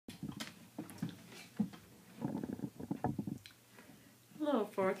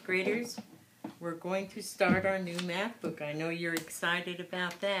fourth graders. We're going to start our new math book. I know you're excited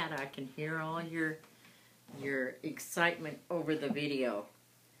about that. I can hear all your excitement over the video.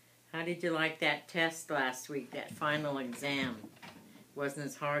 How did you like that test last week, that final exam? Wasn't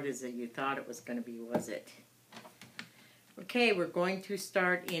as hard as you thought it was going to be, was it? Okay, we're going to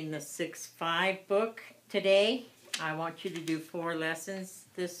start in the 6-5 book today. I want you to do 4 lessons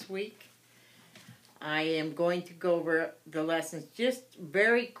this week. I am going to go over the lessons just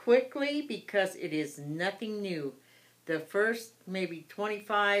very quickly because it is nothing new. The first maybe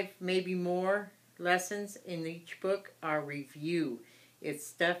 25, maybe more lessons in each book are review. It's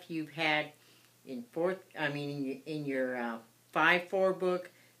stuff you've had in your 5-4 book,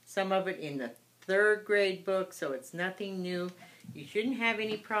 some of it in the 3rd grade book, so it's nothing new. You shouldn't have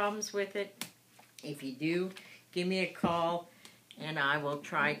any problems with it. If you do, give me a call and I will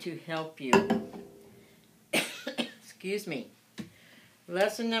try to help you. Excuse me.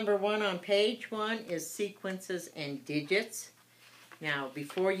 Lesson number 1 on page 1 is sequences and digits. Now,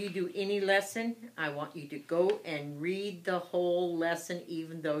 before you do any lesson, I want you to go and read the whole lesson,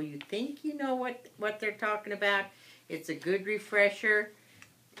 even though you think you know what they're talking about. It's a good refresher.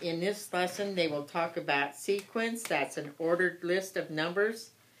 In this lesson, they will talk about sequence. That's an ordered list of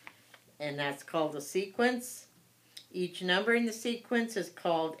numbers, and that's called a sequence. Each number in the sequence is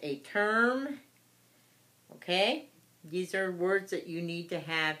called a term. Okay? These are words that you need to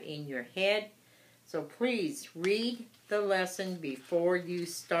have in your head. So please read the lesson before you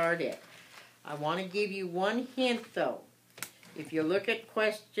start it. I want to give you one hint though. If you look at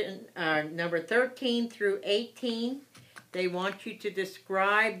question number 13 through 18, they want you to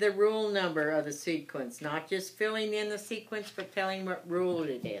describe the rule number of the sequence. Not just filling in the sequence, but telling what rule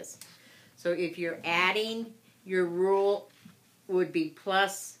it is. So if you're adding, your rule would be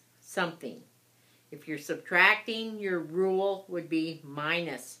plus something. If you're subtracting, your rule would be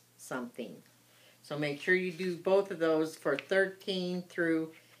minus something. So make sure you do both of those for 13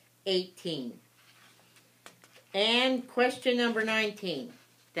 through 18. And question number 19.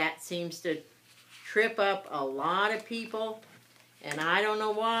 That seems to trip up a lot of people. And I don't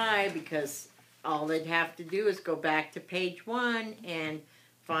know why, because all they'd have to do is go back to page 1 and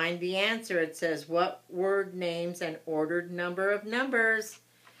find the answer. It says, what word names an ordered number of numbers?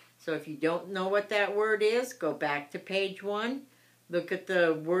 So if you don't know what that word is, go back to page 1. Look at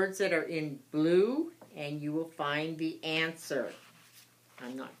the words that are in blue, and you will find the answer.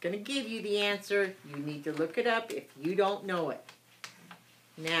 I'm not going to give you the answer. You need to look it up if you don't know it.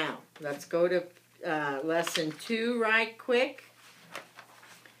 Now, let's go to lesson 2 right quick.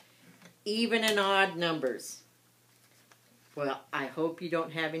 Even and odd numbers. Well, I hope you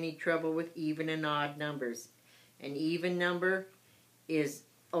don't have any trouble with even and odd numbers. An even number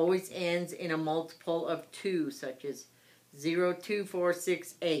always ends in a multiple of 2, such as 0, 2, 4,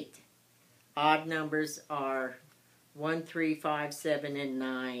 6, 8. Odd numbers are 1, 3, 5, 7, and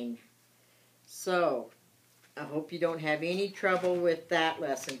 9. So, I hope you don't have any trouble with that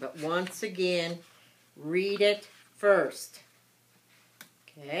lesson. But once again, read it first.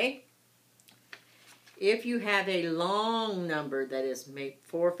 Okay? If you have a long number that is maybe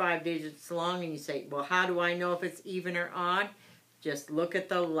 4 or 5 digits long and you say, well, how do I know if it's even or odd? Just look at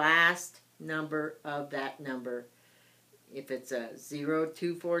the last number of that number. If it's a 0,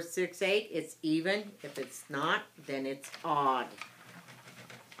 2, 4, 6, 8, it's even. If it's not, then it's odd.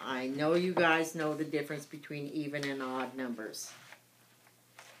 I know you guys know the difference between even and odd numbers.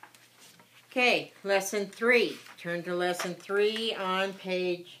 Okay, lesson 3. Turn to lesson 3 on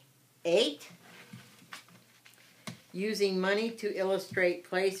page 8. Using money to illustrate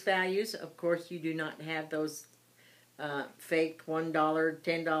place values. Of course, you do not have those fake $1,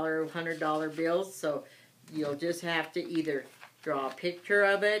 $10, $100 bills, so you'll just have to either draw a picture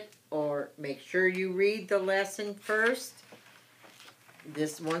of it or make sure you read the lesson first.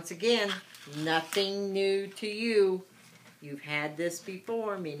 This, once again, nothing new to you. You've had this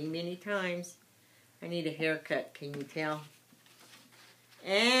before many, many times. I need a haircut, can you tell?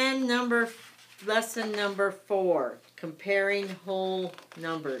 And lesson number 4, comparing whole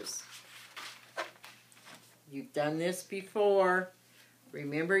numbers. You've done this before.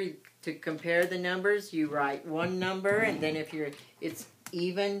 Remember, to compare the numbers, you write one number, and then if it's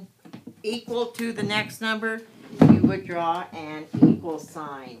equal to the next number, you would draw an equal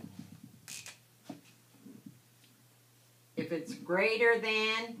sign. If it's greater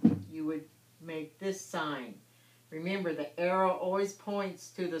than, you would make this sign. Remember, the arrow always points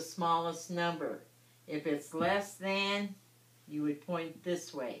to the smallest number. If it's less than, you would point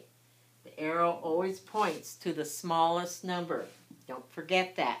this way. The arrow always points to the smallest number. Don't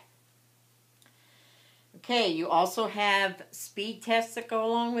forget that. Okay, you also have speed tests that go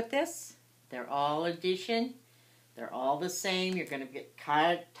along with this. They're all addition. They're all the same. You're going to get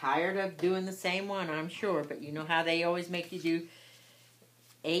tired of doing the same one, I'm sure. But you know how they always make you do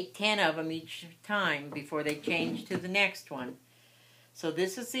 8, 10 of them each time before they change to the next one. So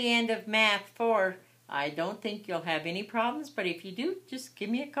this is the end of Math 4. I don't think you'll have any problems, but if you do, just give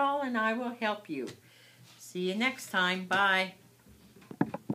me a call and I will help you. See you next time. Bye.